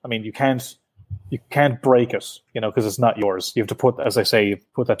breaking it. I mean, you can't break it, because it's not yours. You have to put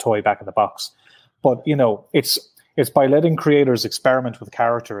that toy back in the box. But it's by letting creators experiment with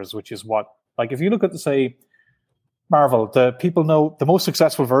characters, which is what, like, if you look at say Marvel, the people know the most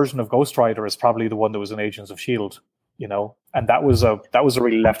successful version of Ghost Rider is probably the one that was in Agents of S.H.I.E.L.D., and that was a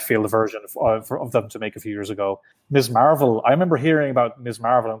really left field version of them to make a few years ago. Ms. Marvel, I remember hearing about Ms.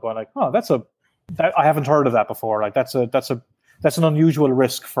 Marvel and going like, oh, I haven't heard of that before. Like that's a that's an unusual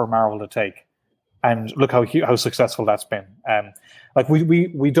risk for Marvel to take. And look how successful that's been. Like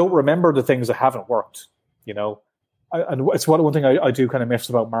we don't remember the things that haven't worked, you know. And it's one thing I do kind of miss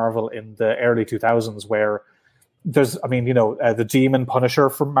about Marvel in the early 2000s, where the Demon Punisher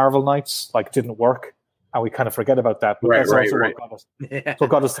from Marvel Knights like didn't work, and we kind of forget about that. But that's also what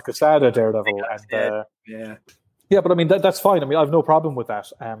got us to Quesada, Daredevil, Yeah, but I mean that's fine. I mean, I have no problem with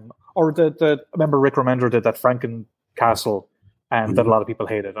that. Or I remember Rick Remender did that Frankencastle, and that a lot of people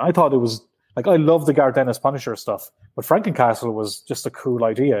hated. And I thought it was like, I love the Garth Ennis Punisher stuff, but Frankencastle was just a cool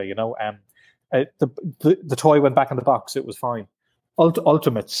idea, you know. The toy went back in the box; it was fine.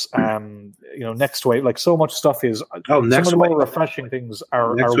 Ultimates, Next Wave, like so much stuff is. Some of the more refreshing things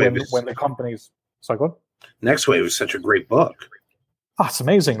are when the companies. Sorry, go on. Next Wave is such a great book. Oh, it's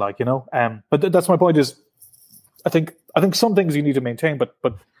amazing, like, you know. But that's my point. Is I think some things you need to maintain, but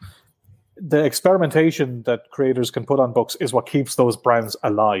the experimentation that creators can put on books is what keeps those brands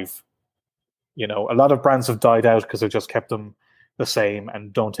alive. You know, a lot of brands have died out because they've just kept them the same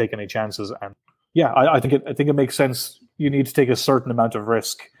and don't take any chances. And yeah, I think it makes sense. You need to take a certain amount of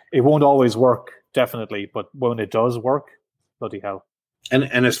risk. It won't always work, definitely, but when it does work, bloody hell.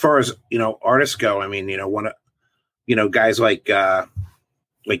 And as far as, you know, artists go, I mean, you know, guys like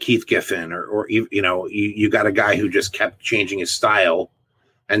Keith Giffen, or you know, you got a guy who just kept changing his style,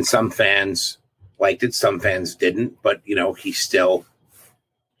 and some fans liked it, some fans didn't, but you know, he's still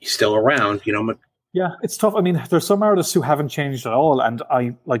around, you know. Yeah, it's tough. I mean, there's some artists who haven't changed at all, and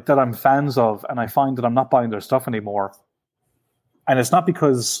I'm fans of, and I find that I'm not buying their stuff anymore. And it's not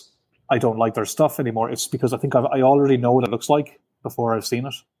because I don't like their stuff anymore. It's because I think I already know what it looks like before I've seen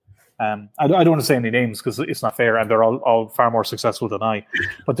it. I don't want to say any names because it's not fair, and they're all far more successful than I.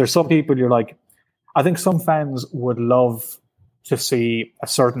 But there's some people you're like, I think some fans would love to see a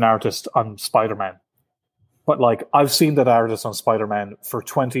certain artist on Spider-Man. But like, I've seen that artist on Spider-Man for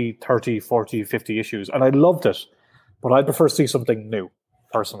 20, 30, 40, 50 issues, and I loved it. But I'd prefer to see something new,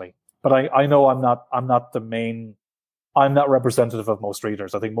 personally. But I know I'm not the main. I'm not representative of most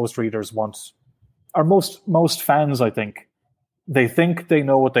readers. I think most readers most fans, I think, they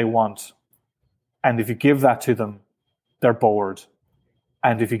know what they want. And if you give that to them, they're bored.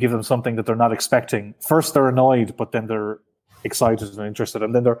 And if you give them something that they're not expecting, first they're annoyed, but then they're excited and interested,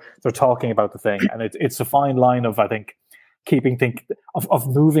 and then they're talking about the thing. And it's a fine line of, I think, of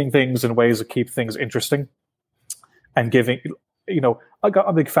moving things in ways that keep things interesting and giving, you know, I'm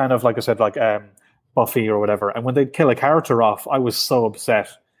a big fan of, like I said, like Buffy or whatever. And when they'd kill a character off, I was so upset.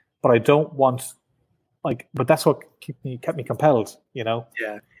 But I don't want, but that's what kept me compelled, you know?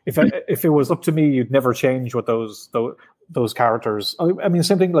 Yeah. If it was up to me, you'd never change what those characters. I mean,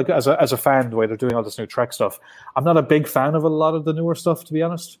 same thing. Like as a fan, the way they're doing all this new Trek stuff, I'm not a big fan of a lot of the newer stuff, to be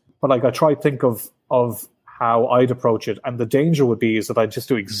honest. But like, I try to think of how I'd approach it, and the danger would be is that I'd just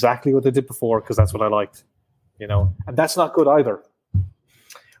do exactly what they did before because that's what I liked, you know, and that's not good either.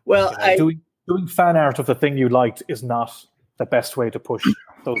 Well, you know, doing fan art of the thing you liked is not the best way to push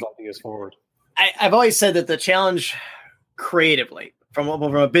those ideas forward. I've always said that the challenge creatively, from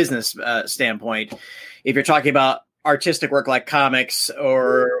a business standpoint, if you're talking about artistic work like comics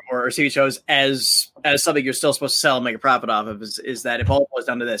or TV shows as something you're still supposed to sell and make a profit off of, is that it all boils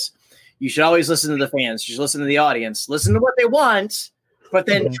down to this. You should always listen to the fans. You should listen to the audience. Listen to what they want, but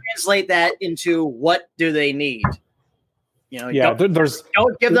then translate that into what do they need. You know,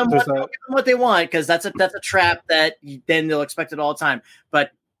 don't give them what they want, because that's a trap that then they'll expect it all the time.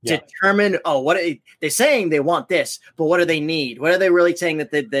 But determine what they're saying they want this, but what do they need? What are they really saying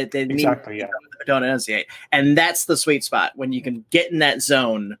that they need? Don't enunciate, and that's the sweet spot when you can get in that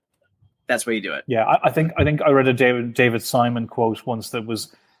zone. That's where you do it. Yeah, I think I read a David Simon quote once that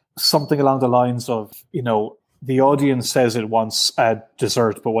was something along the lines of, you know, the audience says it wants a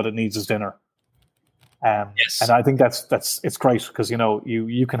dessert, but what it needs is dinner. Yes. And I think that's it's great because, you know,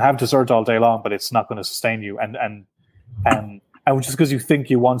 you can have dessert all day long, but it's not going to sustain you. And just because you think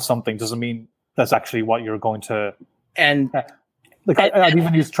you want something doesn't mean that's actually what you're going to. And I'd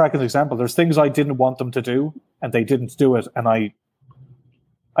even use Trek as an example. There's things I didn't want them to do, and they didn't do it, and I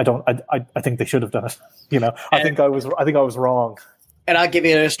think they should have done it. You know, I think I was wrong. And I'll give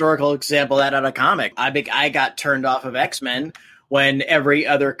you an historical example of that out of comic. I got turned off of X-Men when every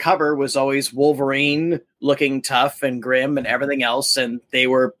other cover was always Wolverine looking tough and grim and everything else. And they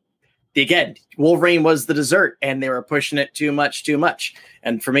were, again, Wolverine was the dessert and they were pushing it too much.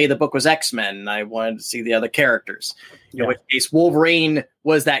 And for me, the book was X-Men and I wanted to see the other characters. In which case, Wolverine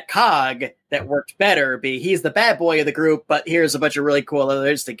was that cog that worked better. He's the bad boy of the group, but here's a bunch of really cool other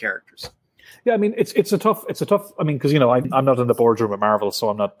interesting characters. Yeah, I mean, it's a tough. I mean, because I'm not in the boardroom at Marvel, so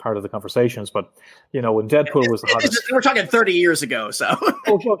I'm not part of the conversations. But when Deadpool was the hottest, we're talking 30 years ago. So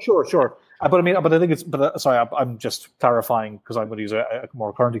sure. But I mean, but I think it's. But sorry, I'm just clarifying because I'm going to use a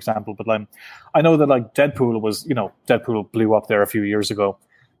more current example. But I know that Deadpool blew up there a few years ago,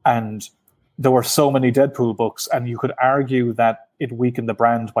 and there were so many Deadpool books, and you could argue that it weakened the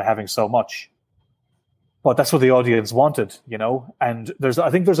brand by having so much. But that's what the audience wanted, And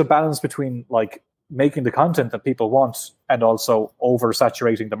I think there's a balance between making the content that people want and also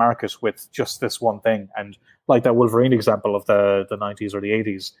oversaturating the market with just this one thing. And like that Wolverine example of the 90s or the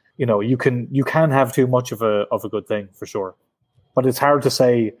 80s, you can have too much of a good thing for sure. But it's hard to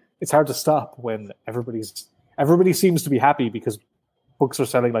say. It's hard to stop when everybody seems to be happy because books are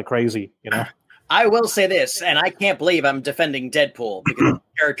selling like crazy. I will say this, and I can't believe I'm defending Deadpool because it's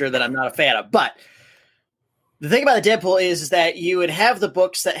a character that I'm not a fan of, but. The thing about the Deadpool is that you would have the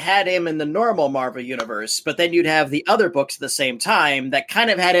books that had him in the normal Marvel universe, but then you'd have the other books at the same time that kind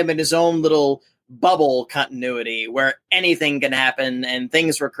of had him in his own little bubble continuity where anything can happen and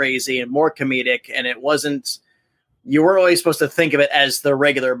things were crazy and more comedic. And it wasn't, you weren't always supposed to think of it as the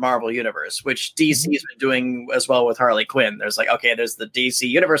regular Marvel universe, which DC has been doing as well with Harley Quinn. There's there's the DC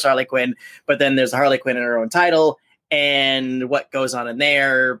universe Harley Quinn, but then there's Harley Quinn in her own title, and what goes on in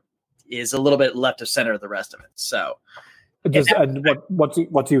there is a little bit left of center of the rest of it. So, what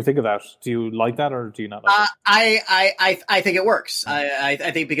do you think of that? Do you like that, or do you not like it? I think it works. I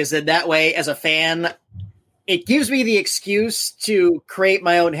think because in that way, as a fan, it gives me the excuse to create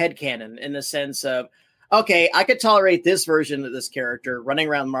my own headcanon in the sense of, okay, I could tolerate this version of this character running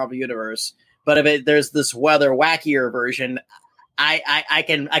around the Marvel Universe, but if there's this wackier version, I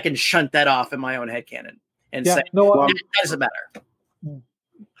can shunt that off in my own headcanon and say, that doesn't matter.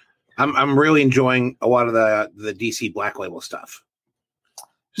 I'm really enjoying a lot of the DC Black Label stuff.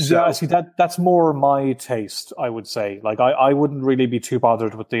 So, yeah, see that's more my taste, I would say. I wouldn't really be too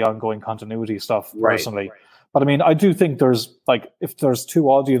bothered with the ongoing continuity stuff personally. Right. But I mean, I do think there's if there's two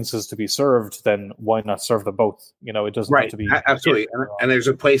audiences to be served, then why not serve them both? It doesn't have to be absolutely. And there's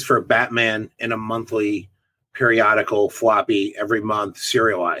a place for Batman in a monthly periodical floppy every month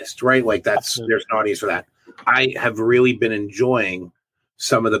serialized, right? There's an audience for that. I have really been enjoying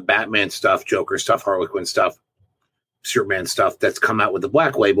some of the Batman stuff, Joker stuff, Harley Quinn stuff, Superman stuff that's come out with the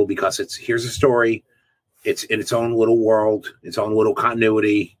Black Label because here's a story. It's in its own little world, its own little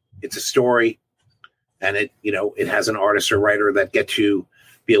continuity. It's a story. And it has an artist or writer that get to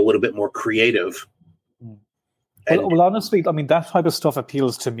be a little bit more creative. Well, honestly, I mean, that type of stuff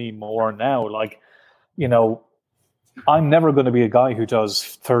appeals to me more now. I'm never going to be a guy who does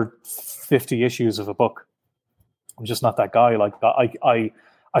 50 issues of a book. I'm just not that guy.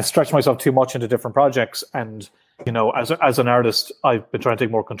 I stretch myself too much into different projects, and as an artist, I've been trying to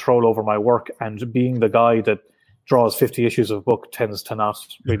take more control over my work. And being the guy that draws 50 issues of a book tends to not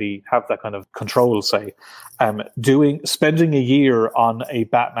really have that kind of control. Say, spending a year on a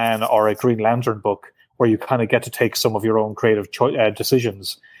Batman or a Green Lantern book where you kind of get to take some of your own creative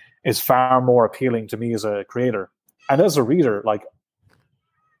decisions is far more appealing to me as a creator and as a reader.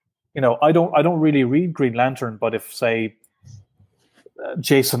 I don't really read Green Lantern, but if, say,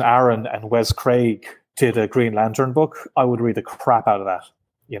 Jason Aaron and Wes Craig did a Green Lantern book, I would read the crap out of that,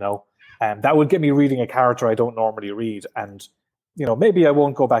 and that would get me reading a character I don't normally read. And, maybe I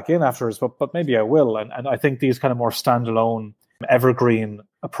won't go back in afterwards, but maybe I will. And I think these kind of more standalone, evergreen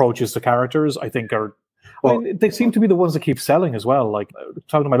approaches to characters, I think they seem to be the ones that keep selling as well.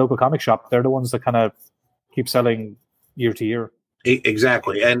 Talking to my local comic shop, they're the ones that kind of keep selling year to year.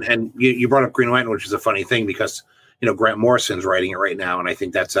 Exactly. And you brought up Green Lantern, which is a funny thing because, Grant Morrison's writing it right now. And I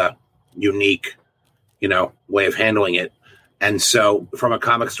think that's a unique, way of handling it. And so from a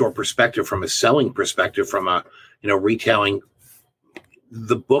comic store perspective, from a selling perspective, from a, retailing,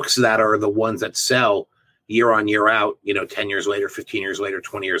 the books that are the ones that sell year on, year out, 10 years later, 15 years later,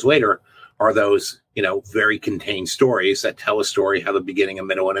 20 years later, are those, very contained stories that tell a story, have a beginning, a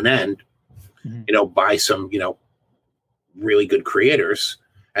middle, and an end, by some, really good creators,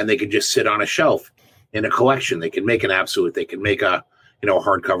 and they could just sit on a shelf in a collection. They can make an absolute, they can make a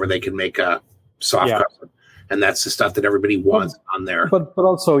hardcover, they can make a soft cover, and that's the stuff that everybody wants on there. But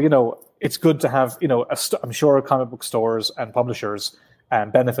also, it's good to have, I'm sure comic book stores and publishers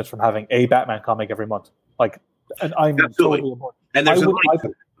benefit from having a Batman comic every month. And I'm absolutely. totally and there's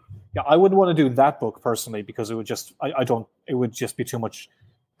I wouldn't want to do that book personally because it would just it would just be too much.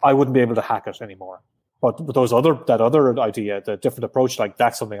 I wouldn't be able to hack it anymore. But that other idea, the different approach,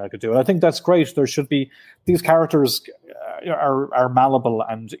 that's something I could do. And I think that's great. There should be, these characters are malleable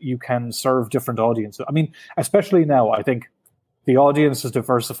and you can serve different audiences. I mean, especially now, I think the audience is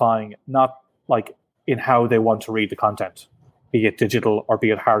diversifying, not like in how they want to read the content, be it digital or be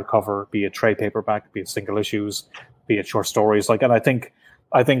it hardcover, be it trade paperback, be it single issues, be it short stories. Like, and I think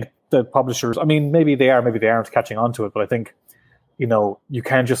the publishers, I mean, maybe they are, maybe they aren't catching on to it, but I think, you know, you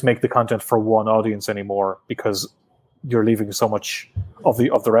can't just make the content for one audience anymore because you're leaving so much of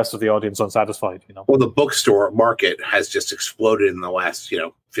the rest of the audience unsatisfied, you know. Well, the bookstore market has just exploded in the last,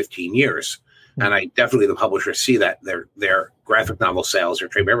 15 years. Mm-hmm. And I definitely, the publishers see that their graphic novel sales or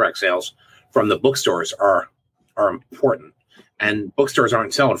trade paperback sales from the bookstores are important. And bookstores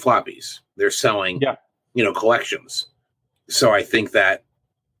aren't selling floppies. They're selling, collections. So I think that,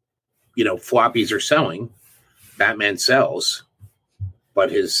 floppies are selling, Batman sells, but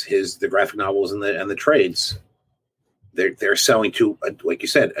the graphic novels and the trades, they're selling to, like you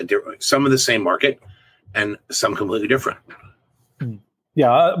said, some of the same market and some completely different. Yeah,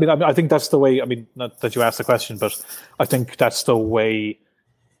 I mean, I think that's the way. I mean, not that you asked the question, but I think that's the way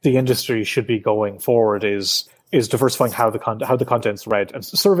the industry should be going forward. Is diversifying how the content's read and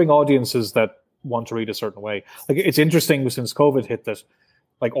serving audiences that want to read a certain way. Like, it's interesting since COVID hit that,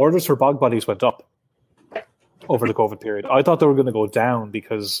 like, orders for Bog Bodies went up over the COVID period. I thought they were going to go down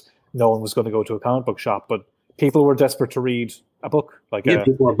because no one was going to go to a comic book shop, but people were desperate to read a book. Like,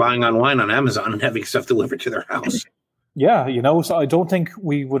 people are buying online on Amazon and having stuff delivered to their house. Yeah, so I don't think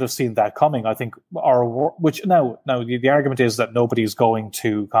we would have seen that coming. I think the argument is that nobody's going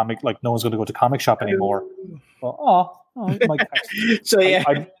to no one's going to go to comic shop anymore. Well, my cat. So yeah,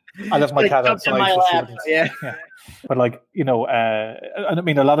 I left my cat outside. My lap, yeah. But and I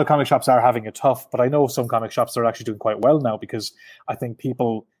mean, a lot of comic shops are having it tough, but I know some comic shops are actually doing quite well now because I think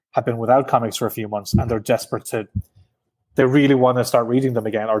people have been without comics for a few months and they're desperate they really want to start reading them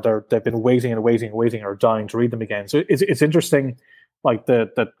again, or they've been waiting or dying to read them again. So it's interesting, like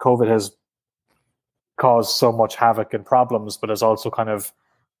that COVID has caused so much havoc and problems, but has also kind of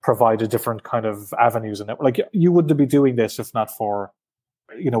provided different kind of avenues. And like, you wouldn't be doing this if not for,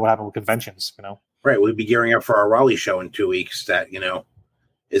 what happened with conventions, Right. We'd be gearing up for our Raleigh show in 2 weeks that,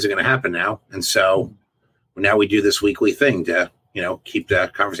 isn't going to happen now. And so now we do this weekly thing to, keep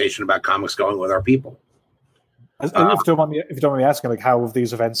the conversation about comics going with our people. If you don't mind me asking, like, how have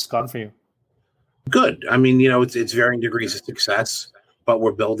these events gone for you? Good. I mean, it's varying degrees of success, but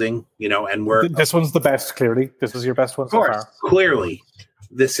we're building, and we're. This one's the best. Clearly, this is your best one so far. Clearly,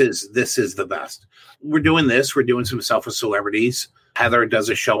 this is the best. We're doing this. We're doing some stuff with celebrities. Heather does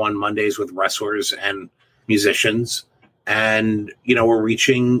a show on Mondays with wrestlers and musicians, and we're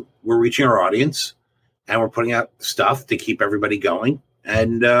reaching our audience, and we're putting out stuff to keep everybody going.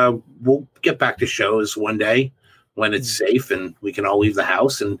 And we'll get back to shows one day when it's safe and we can all leave the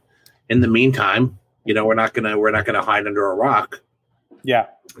house. And in the meantime, we're not gonna hide under a rock. Yeah,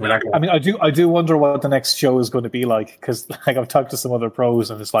 I mean, I do wonder what the next show is going to be like, because like I've talked to some other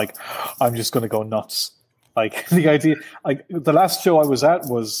pros and it's like I'm just going to go nuts. Like the idea, like the last show I was at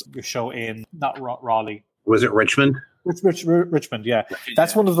was a show in not Raleigh. Was it Richmond? Richmond, yeah.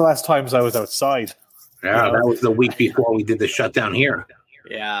 That's one of the last times I was outside. Yeah, that was the week before we did the shutdown here.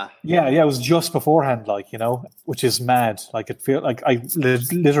 Yeah. It was just beforehand, which is mad. Like, it feel like I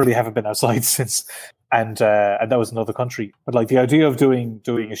literally haven't been outside since, and that was another country. But like the idea of doing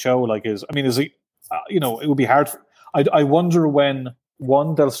a show it would be hard. I wonder when,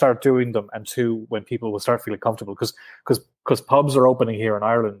 one, they'll start doing them, and two, when people will start feeling comfortable, because pubs are opening here in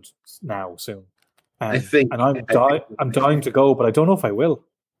Ireland now soon. And I'm dying to go, but I don't know if I will.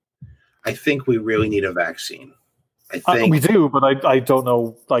 I think we really need a vaccine. I think we do, but I don't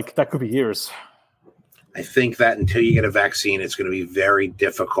know. Like, that could be years. I think that until you get a vaccine, it's going to be very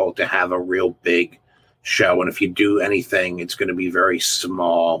difficult to have a real big show. And if you do anything, it's going to be very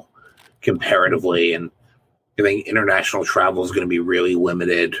small comparatively. And I think international travel is going to be really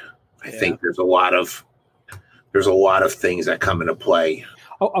limited. I think there's a lot of things that come into play.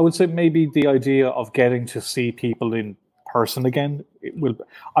 I would say maybe the idea of getting to see people in person again.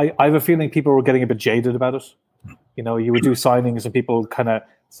 I have a feeling people were getting a bit jaded about it. You would do signings and people kind of,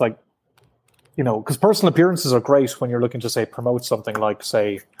 it's like, because personal appearances are great when you're looking to, say, promote something like,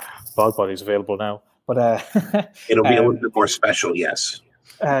 say, Bog Bodies available now. But it'll be a little bit more special, yes.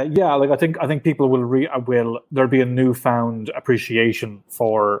 I think people will there'll be a newfound appreciation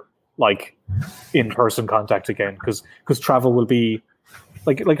for like in-person contact again, because travel will be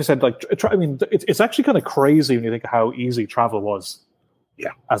like I said, I mean, it's actually kind of crazy when you think of how easy travel was.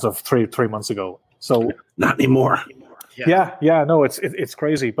 Yeah, as of three months ago. So not anymore. Yeah. No, it's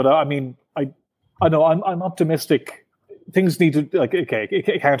crazy. But I mean, I know I'm optimistic. Things need to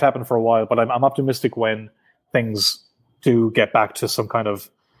it can't happen for a while, but I'm optimistic when things do get back to some kind of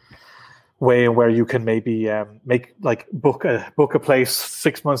way where you can maybe book a place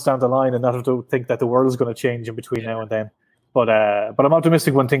 6 months down the line and not have to think that the world is going to change in between now and then. But I'm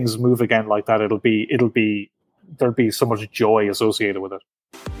optimistic when things move again like that. There'll be so much joy associated with it.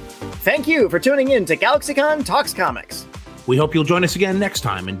 Thank you for tuning in to GalaxyCon Talks Comics. We hope you'll join us again next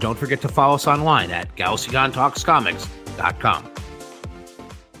time, and don't forget to follow us online at GalaxyConTalksComics.com.